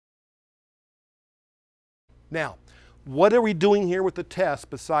Now, what are we doing here with the test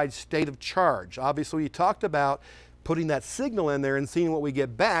besides state of charge? Obviously, we talked about putting that signal in there and seeing what we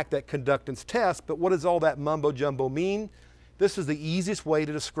get back, that conductance test, but what does all that mumbo jumbo mean? This is the easiest way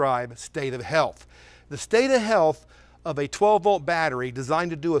to describe state of health. The state of health of a 12-volt battery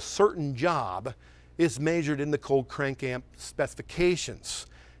designed to do a certain job is measured in the cold crank amp specifications.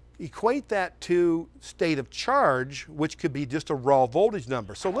 Equate that to state of charge, which could be just a raw voltage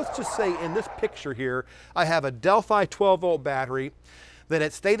number. So let's just say in this picture here, I have a Delphi 12-volt battery that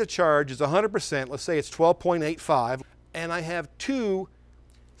at state of charge is 100%, let's say it's 12.85, and I have two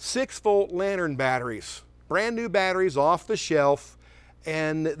 6-volt lantern batteries, brand new batteries off the shelf,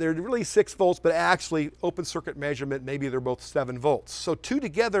 and they're really 6 volts, but actually open circuit measurement, maybe they're both 7 volts. So two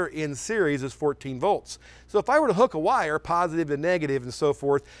together in series is 14 volts. So if I were to hook a wire, positive to negative and so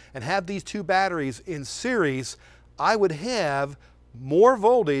forth, and have these two batteries in series, I would have more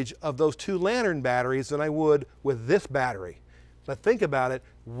voltage of those two lantern batteries than I would with this battery. Now think about it,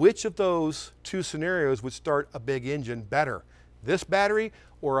 which of those two scenarios would start a big engine better? This battery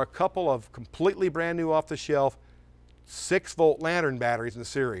or a couple of completely brand new off the shelf 6-volt lantern batteries in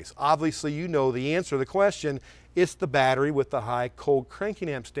series? Obviously, you know the answer to the question. It's the battery with the high cold cranking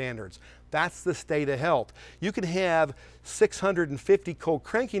amp standards. That's the state of health. You can have 650 cold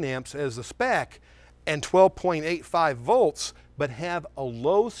cranking amps as the spec and 12.85 volts, but have a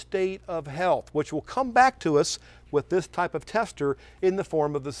low state of health, which will come back to us with this type of tester in the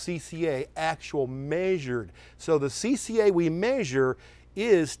form of the CCA, actual measured. So the CCA we measure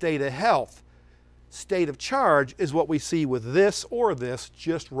is state of health. State of charge is what we see with this or this,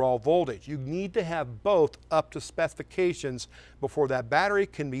 just raw voltage. You need to have both up to specifications before that battery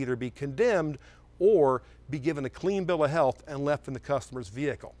can either be condemned or be given a clean bill of health and left in the customer's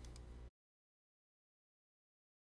vehicle.